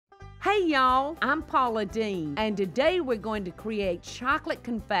Hey y'all, I'm Paula Deen, and today we're going to create chocolate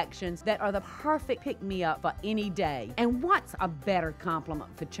confections that are the perfect pick-me-up for any day. And what's a better compliment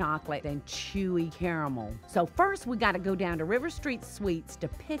for chocolate than chewy caramel? So first we gotta go down to River Street Sweets to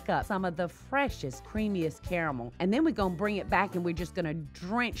pick up some of the freshest, creamiest caramel. And then we're gonna bring it back and we're just gonna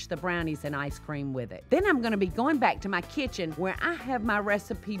drench the brownies in ice cream with it. Then I'm gonna be going back to my kitchen where I have my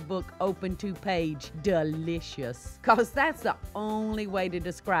recipe book open to page delicious. Cause that's the only way to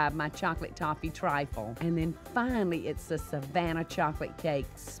describe my chocolate toffee trifle. And then finally, it's the Savannah Chocolate Cake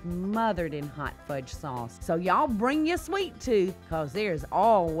smothered in hot fudge sauce. So y'all bring your sweet tooth, cause there's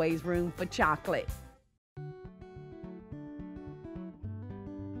always room for chocolate.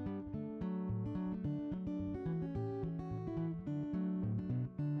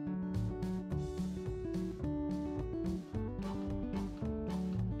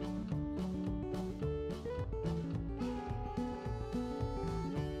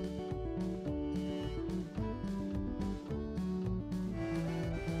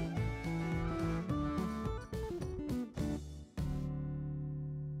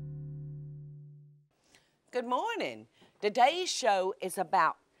 Good morning. Today's show is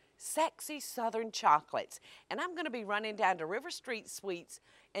about sexy Southern chocolates, and I'm going to be running down to River Street Sweets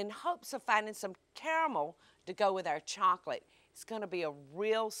in hopes of finding some caramel to go with our chocolate. It's going to be a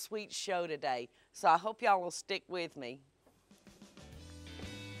real sweet show today, so I hope y'all will stick with me.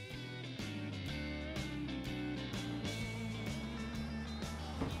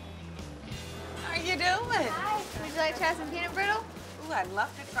 How are you doing? Hi. Would you like to try some peanut brittle? Ooh, I'd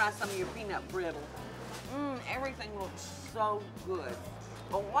love to try some of your peanut brittle. Everything looks so good.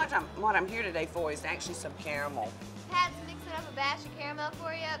 But what I'm here today for is actually some caramel. Pat's mixing up a batch of caramel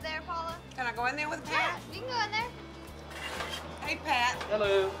for you up there, Paula. Can I go in there with Pat? Yeah, you can go in there. Hey, Pat.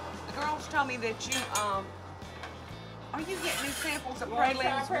 Hello. The girls told me that you, are you getting new samples of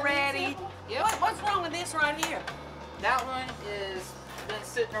pralines ready? Yep. What's wrong with this right here? That one is been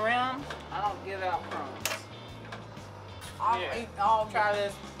sitting around. I don't give out crumbs. Try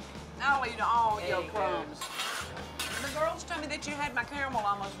this. I'll eat all There your you crumbs. The girls told me that you had my caramel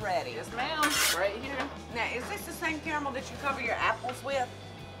almost ready. Yes, ma'am. Right here. Now, is this the same caramel that you cover your apples with?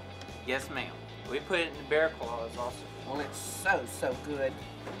 Yes, ma'am. We put it in the bear claws also. Well, it's so good.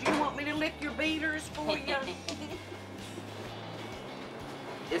 Do you want me to lick your beaters for you?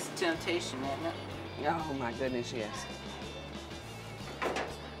 It's a temptation, isn't it? Oh my goodness, yes.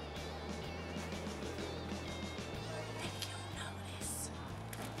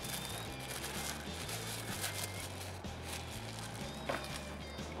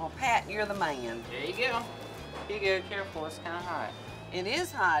 Well, Pat, you're the man. There you go. Be good, careful. It's kind of hot. It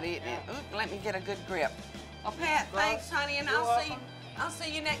is hot, isn't it? Ooh, let me get a good grip. Well, Pat, thanks, honey, and I'll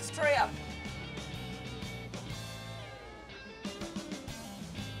see you next trip.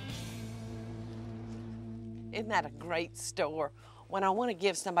 Isn't that a great store? When I want to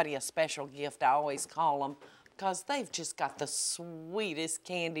give somebody a special gift, I always call them because they've just got the sweetest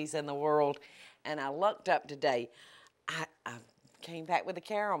candies in the world. And I looked up today. I came back with a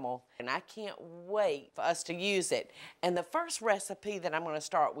caramel, and I can't wait for us to use it. And the first recipe that I'm going to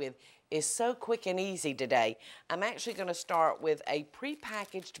start with is so quick and easy today. I'm actually going to start with a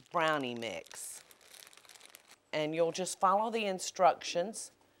prepackaged brownie mix. And you'll just follow the instructions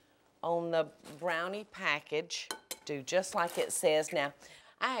on the brownie package. Do just like it says. Now,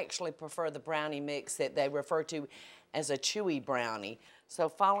 I actually prefer the brownie mix that they refer to as a chewy brownie. So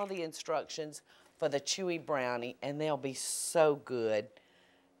follow the instructions for the chewy brownie, and they'll be so good.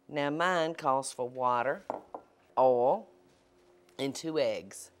 Now, mine calls for water, oil, and 2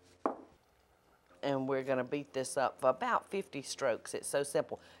 eggs. And we're gonna beat this up for about 50 strokes. It's so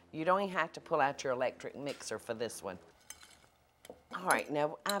simple. You don't even have to pull out your electric mixer for this one. All right,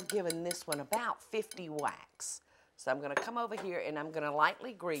 now I've given this one about 50 whacks. So I'm gonna come over here and I'm gonna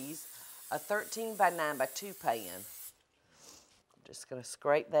lightly grease a 13 by 9 by 2 pan. I'm just gonna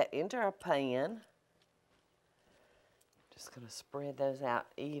scrape that into our pan. Just gonna spread those out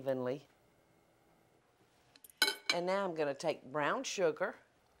evenly. And now I'm gonna take brown sugar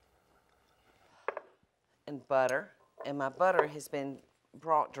and butter. And my butter has been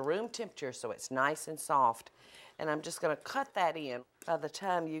brought to room temperature so it's nice and soft. And I'm just gonna cut that in. By the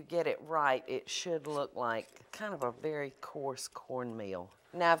time you get it right, it should look like kind of a very coarse cornmeal.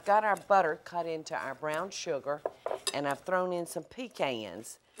 Now I've got our butter cut into our brown sugar, and I've thrown in some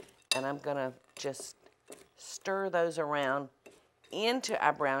pecans, and I'm gonna just stir those around into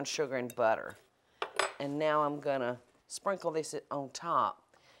our brown sugar and butter. And now I'm gonna sprinkle this on top.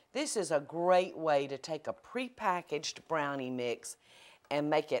 This is a great way to take a prepackaged brownie mix and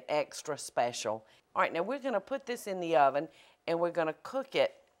make it extra special. All right, now we're gonna put this in the oven and we're gonna cook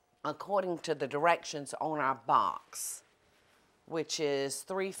it according to the directions on our box, which is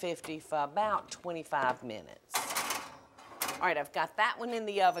 350 for about 25 minutes. All right, I've got that one in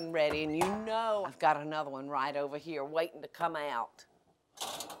the oven ready, and you know I've got another one right over here waiting to come out.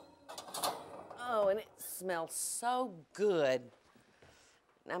 Oh, and it smells so good.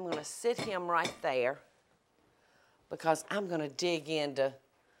 And I'm gonna sit him right there because I'm gonna dig into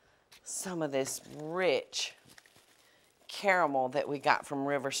some of this rich caramel that we got from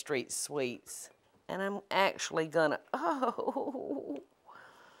River Street Sweets. And I'm actually gonna, oh.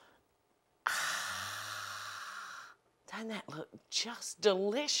 Doesn't that look just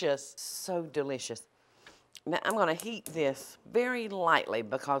delicious? So delicious. Now I'm gonna heat this very lightly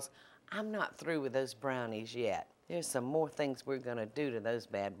because I'm not through with those brownies yet. There's some more things we're gonna do to those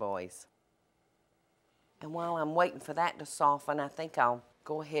bad boys. And while I'm waiting for that to soften, I think I'll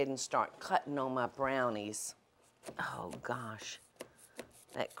go ahead and start cutting on my brownies. Oh gosh,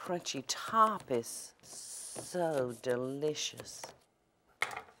 that crunchy top is so delicious.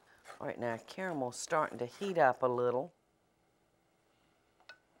 All right, now caramel's starting to heat up a little.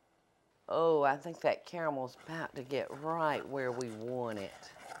 Oh, I think that caramel's about to get right where we want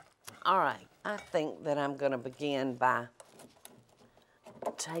it. All right, I think that I'm gonna begin by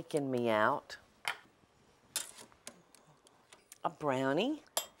taking me out a brownie.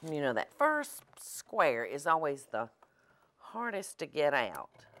 You know, that first square is always the hardest to get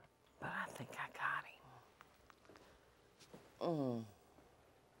out, but I think I got him.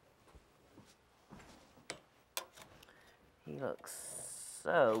 He looks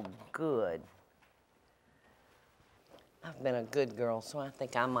so good. I've been a good girl, so I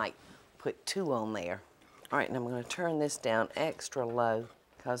think I might put 2 on there. All right, and I'm gonna turn this down extra low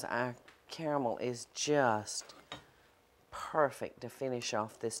because our caramel is just perfect to finish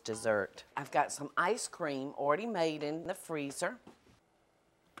off this dessert. I've got some ice cream already made in the freezer.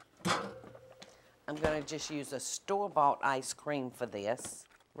 I'm gonna just use a store-bought ice cream for this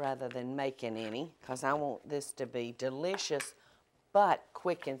rather than making any because I want this to be delicious but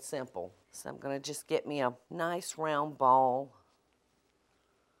quick and simple. So I'm gonna just get me a nice round ball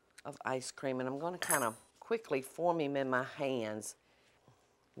of ice cream, and I'm gonna kind of quickly form him in my hands,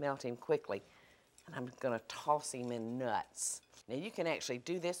 melt him quickly, and I'm gonna toss him in nuts. Now you can actually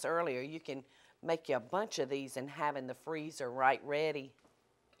do this earlier. You can make you a bunch of these and have in the freezer right ready.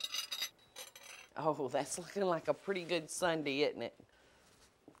 Oh, that's looking like a pretty good sundae, isn't it?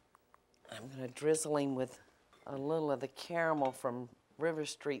 I'm gonna drizzle him with a little of the caramel from River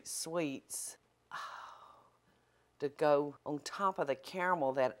Street Sweets to go on top of the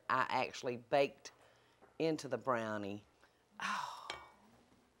caramel that I actually baked into the brownie. Oh,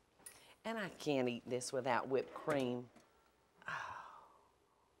 and I can't eat this without whipped cream.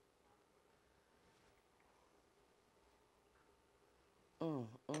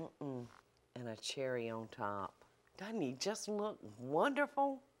 And a cherry on top. Doesn't he just look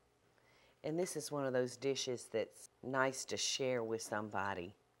wonderful? And this is one of those dishes that's nice to share with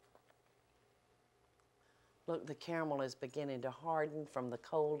somebody. Look, the caramel is beginning to harden from the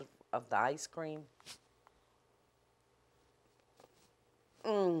cold of the ice cream.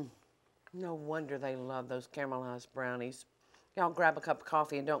 No wonder they love those caramelized brownies. Y'all grab a cup of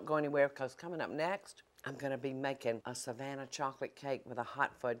coffee and don't go anywhere because coming up next, I'm gonna be making a Savannah chocolate cake with a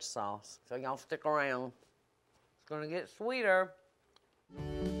hot fudge sauce. So y'all stick around. It's gonna get sweeter.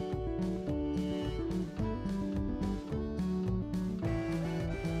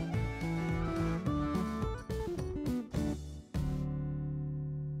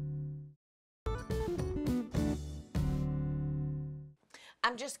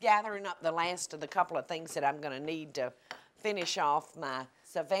 I'm just gathering up the last of the couple of things that I'm gonna need to finish off my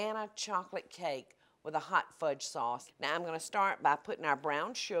Savannah chocolate cake with a hot fudge sauce. Now I'm gonna start by putting our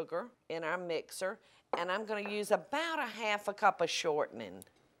brown sugar in our mixer, and I'm gonna use about a half a cup of shortening,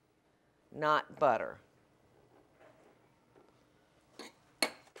 not butter.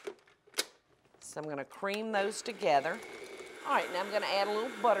 So I'm gonna cream those together. All right, now I'm gonna add a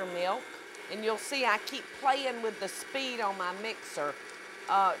little buttermilk, and you'll see I keep playing with the speed on my mixer,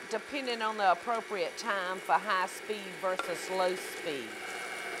 depending on the appropriate time for high speed versus low speed.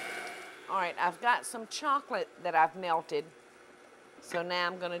 All right, I've got some chocolate that I've melted, so now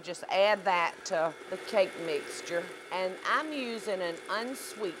I'm gonna just add that to the cake mixture, and I'm using an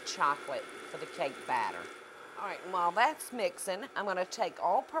unsweet chocolate for the cake batter. All right, and while that's mixing, I'm gonna take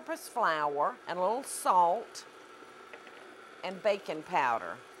all-purpose flour and a little salt and baking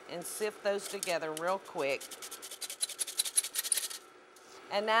powder and sift those together real quick.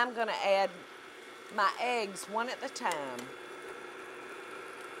 And now I'm gonna add my eggs one at a time.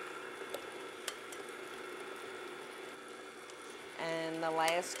 And the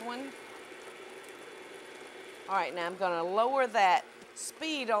last one. All right, now I'm gonna lower that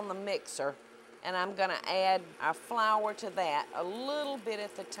speed on the mixer, and I'm gonna add our flour to that a little bit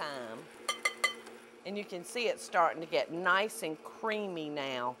at the time. And you can see it's starting to get nice and creamy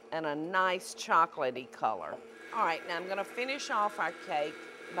now and a nice chocolatey color. All right, now I'm gonna finish off our cake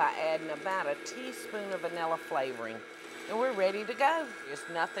by adding about a teaspoon of vanilla flavoring. And we're ready to go. There's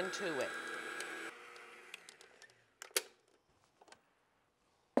nothing to it.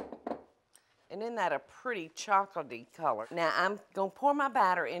 And isn't that a pretty chocolatey color? Now I'm gonna pour my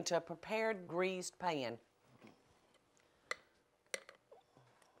batter into a prepared greased pan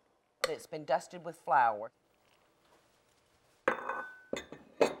that's been dusted with flour.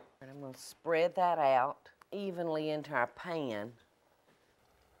 And I'm gonna spread that out evenly into our pan.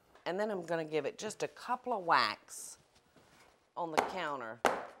 And then I'm gonna give it just a couple of whacks on the counter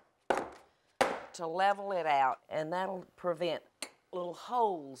to level it out, and that'll prevent little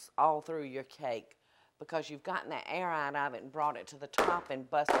holes all through your cake because you've gotten that air out of it and brought it to the top and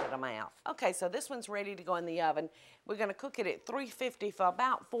busted them out. Okay, so this one's ready to go in the oven. We're gonna cook it at 350 for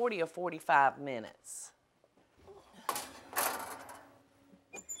about 40 or 45 minutes.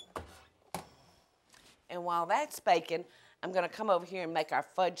 And while that's baking, I'm gonna come over here and make our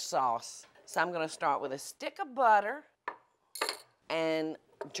fudge sauce. So I'm gonna start with a stick of butter and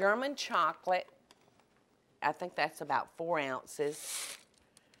German chocolate. I think that's about 4 ounces.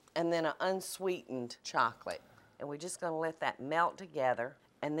 And then an unsweetened chocolate. And we're just gonna let that melt together.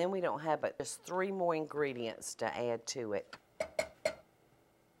 And then we don't have but just 3 more ingredients to add to it.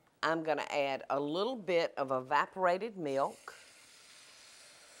 I'm gonna add a little bit of evaporated milk.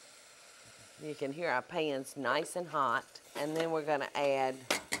 You can hear our pan's nice and hot. And then we're gonna add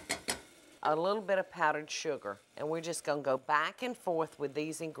a little bit of powdered sugar. And we're just gonna go back and forth with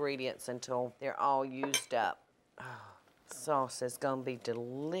these ingredients until they're all used up. Oh, sauce is gonna be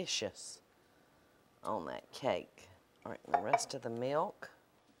delicious on that cake. All right, and the rest of the milk,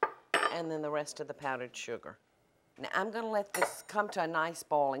 and then the rest of the powdered sugar. Now I'm gonna let this come to a nice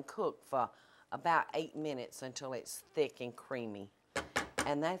boil and cook for about 8 minutes until it's thick and creamy.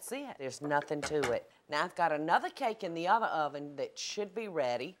 And that's it, there's nothing to it. Now I've got another cake in the other oven that should be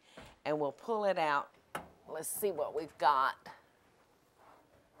ready, and we'll pull it out. Let's see what we've got.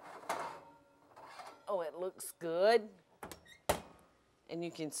 Oh, it looks good. And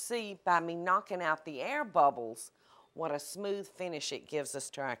you can see by me knocking out the air bubbles what a smooth finish it gives us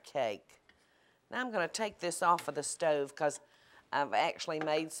to our cake. Now I'm gonna take this off of the stove because I've actually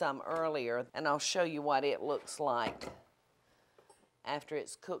made some earlier, and I'll show you what it looks like after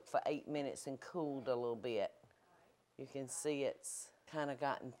it's cooked for 8 minutes and cooled a little bit. You can see it's kind of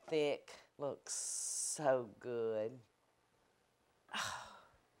gotten thick. Looks so good.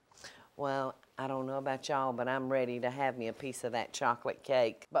 Well, I don't know about y'all, but I'm ready to have me a piece of that chocolate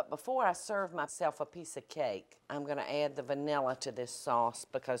cake. But before I serve myself a piece of cake, I'm gonna add the vanilla to this sauce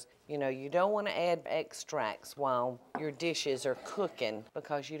because, you know, you don't wanna add extracts while your dishes are cooking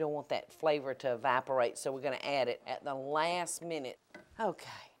because you don't want that flavor to evaporate, so we're gonna add it at the last minute.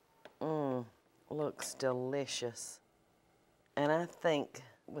 Okay, looks delicious. And I think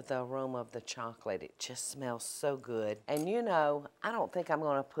with the aroma of the chocolate, it just smells so good. And you know, I don't think I'm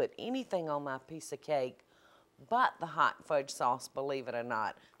gonna put anything on my piece of cake but the hot fudge sauce, believe it or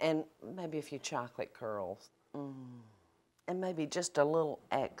not. And maybe a few chocolate curls. And maybe just a little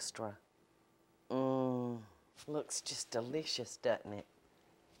extra. Looks just delicious, doesn't it?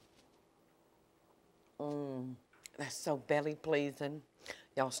 That's so belly pleasing.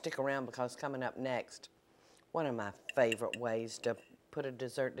 Y'all stick around because coming up next, one of my favorite ways to put a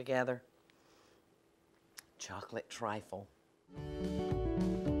dessert together, chocolate trifle.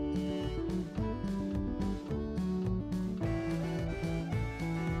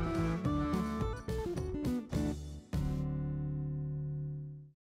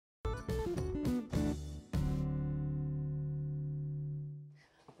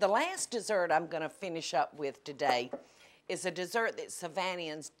 The last dessert I'm gonna finish up with today is a dessert that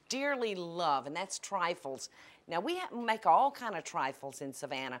Savannahans dearly love, and that's trifles. Now, we make all kind of trifles in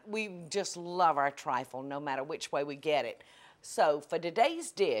Savannah. We just love our trifle, no matter which way we get it. So for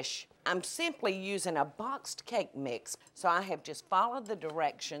today's dish, I'm simply using a boxed cake mix. So I have just followed the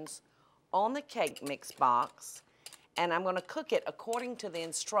directions on the cake mix box, and I'm gonna cook it according to the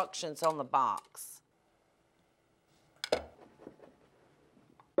instructions on the box.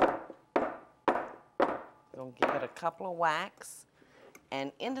 Gonna give it a couple of whacks,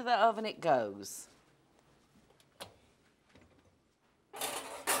 and into the oven it goes.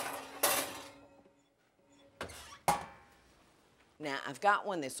 Now, I've got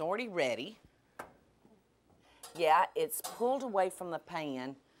one that's already ready, Yeah, it's pulled away from the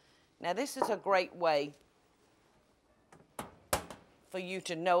pan. Now this is a great way for you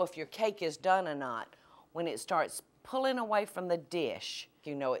to know if your cake is done or not. When it starts pulling away from the dish,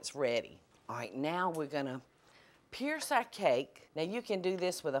 you know it's ready. All right, now we're gonna pierce our cake. Now you can do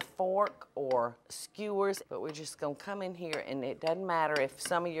this with a fork or skewers, but we're just gonna come in here, and it doesn't matter if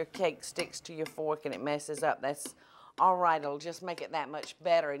some of your cake sticks to your fork and it messes up. That's all right, it'll just make it that much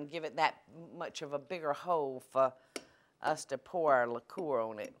better and give it that much of a bigger hole for us to pour our liqueur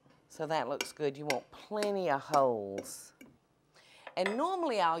on it. So that looks good. You want plenty of holes. And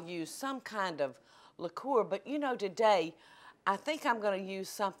normally I'll use some kind of liqueur, but you know, today I think I'm going to use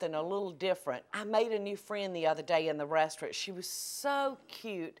something a little different. I made a new friend the other day in the restaurant. She was so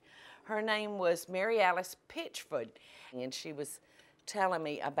cute. Her name was Mary Alice Pitchford, and she was telling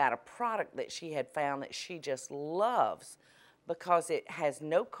me about a product that she had found that she just loves because it has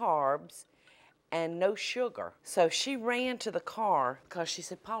no carbs and no sugar. So she ran to the car because she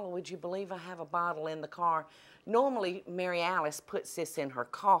said, Paula, would you believe I have a bottle in the car? Normally, Mary Alice puts this in her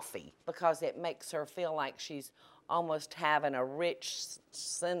coffee because it makes her feel like she's almost having a rich,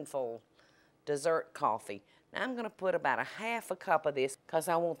 sinful dessert coffee. Now I'm gonna put about a half a cup of this because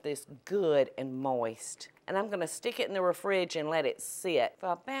I want this good and moist. And I'm gonna stick it in the fridge and let it sit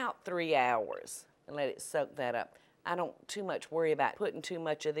for about 3 hours and let it soak that up. I don't too much worry about putting too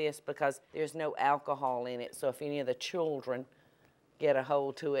much of this because there's no alcohol in it. So if any of the children get a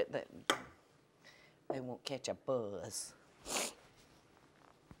hold to it, that they won't catch a buzz.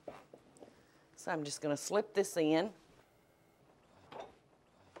 So I'm just gonna slip this in.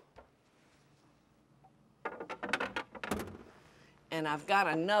 And I've got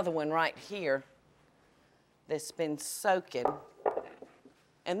another one right here that's been soaking.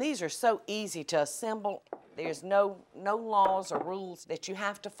 And these are so easy to assemble. There's no laws or rules that you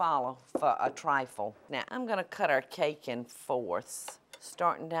have to follow for a trifle. Now, I'm gonna cut our cake in fourths,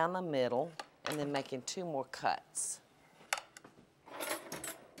 starting down the middle and then making 2 more cuts.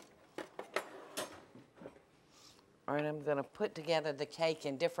 All right, I'm gonna put together the cake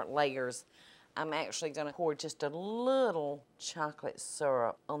in different layers. I'm actually gonna pour just a little chocolate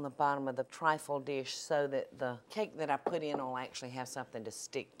syrup on the bottom of the trifle dish so that the cake that I put in will actually have something to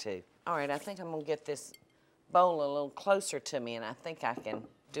stick to. All right, I think I'm gonna get this bowl a little closer to me, and I think I can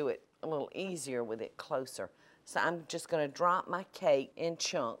do it a little easier with it closer. So I'm just gonna drop my cake in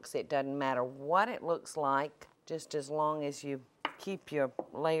chunks. It doesn't matter what it looks like, just as long as you keep your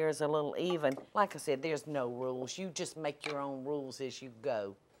layers a little even. Like I said, there's no rules. You just make your own rules as you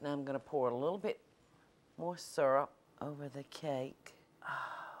go. Now I'm gonna pour a little bit more syrup over the cake. Oh,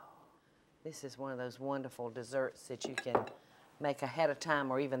 this is one of those wonderful desserts that you can make ahead of time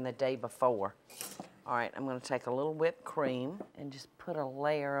or even the day before. All right, I'm gonna take a little whipped cream and just put a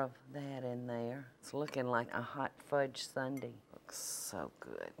layer of that in there. It's looking like a hot fudge sundae. Looks so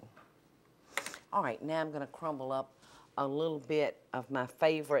good. All right, now I'm gonna crumble up a little bit of my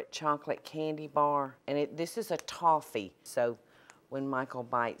favorite chocolate candy bar. And this is a toffee, so when Michael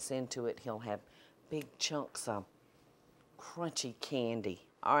bites into it, he'll have big chunks of crunchy candy.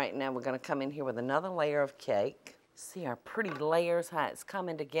 All right, now we're gonna come in here with another layer of cake. See our pretty layers, how it's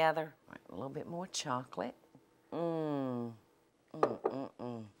coming together. All right, a little bit more chocolate. Another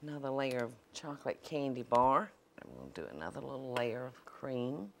layer of chocolate candy bar. And we'll do another little layer of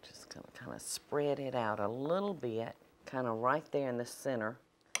cream. Just gonna kind of spread it out a little bit, kind of right there in the center.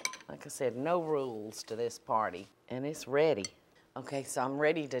 Like I said, no rules to this party. And it's ready. Okay, so I'm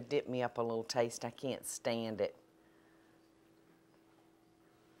ready to dip me up a little taste. I can't stand it.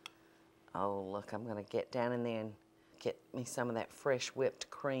 Oh, look, I'm gonna get down in there and get me some of that fresh whipped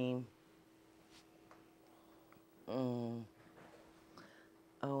cream. Oh,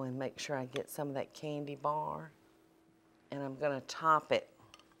 and make sure I get some of that candy bar. And I'm gonna top it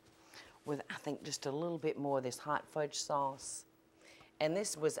with, I think, just a little bit more of this hot fudge sauce. And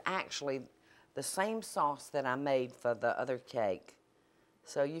this was actually the same sauce that I made for the other cake.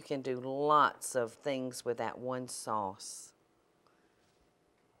 So you can do lots of things with that one sauce.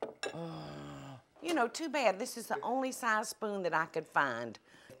 You know, too bad this is the only size spoon that I could find,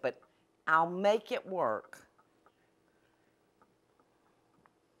 but I'll make it work.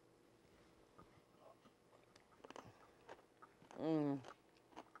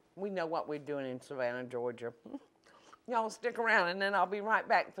 We know what we're doing in Savannah, Georgia. Y'all stick around and then I'll be right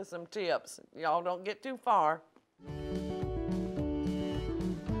back for some tips. Y'all don't get too far.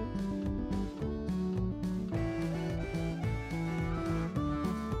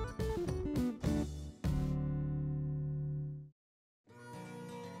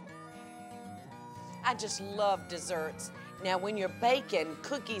 I just love desserts. Now, when you're baking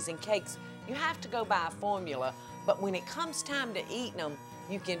cookies and cakes, You have to go by a formula, but when it comes time to eating them,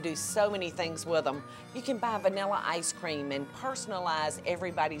 you can do so many things with them. You can buy vanilla ice cream and personalize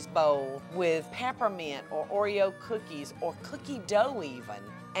everybody's bowl with peppermint or Oreo cookies or cookie dough even.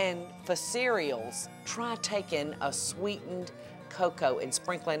 And for cereals, try taking a sweetened cocoa and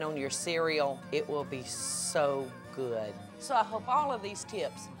sprinkling on your cereal. It will be so good. So I hope all of these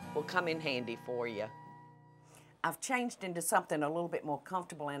tips will come in handy for you. I've changed into something a little bit more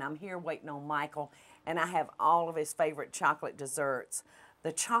comfortable, and I'm here waiting on Michael, and I have all of his favorite chocolate desserts.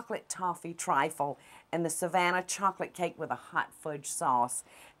 The chocolate toffee trifle and the Savannah chocolate cake with a hot fudge sauce,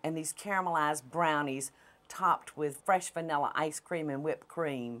 and these caramelized brownies topped with fresh vanilla ice cream and whipped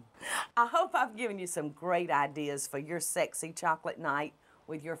cream. I hope I've given you some great ideas for your sexy chocolate night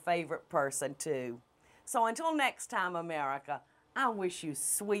with your favorite person too. So until next time, America, I wish you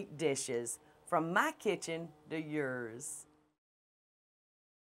sweet dishes from my kitchen to yours.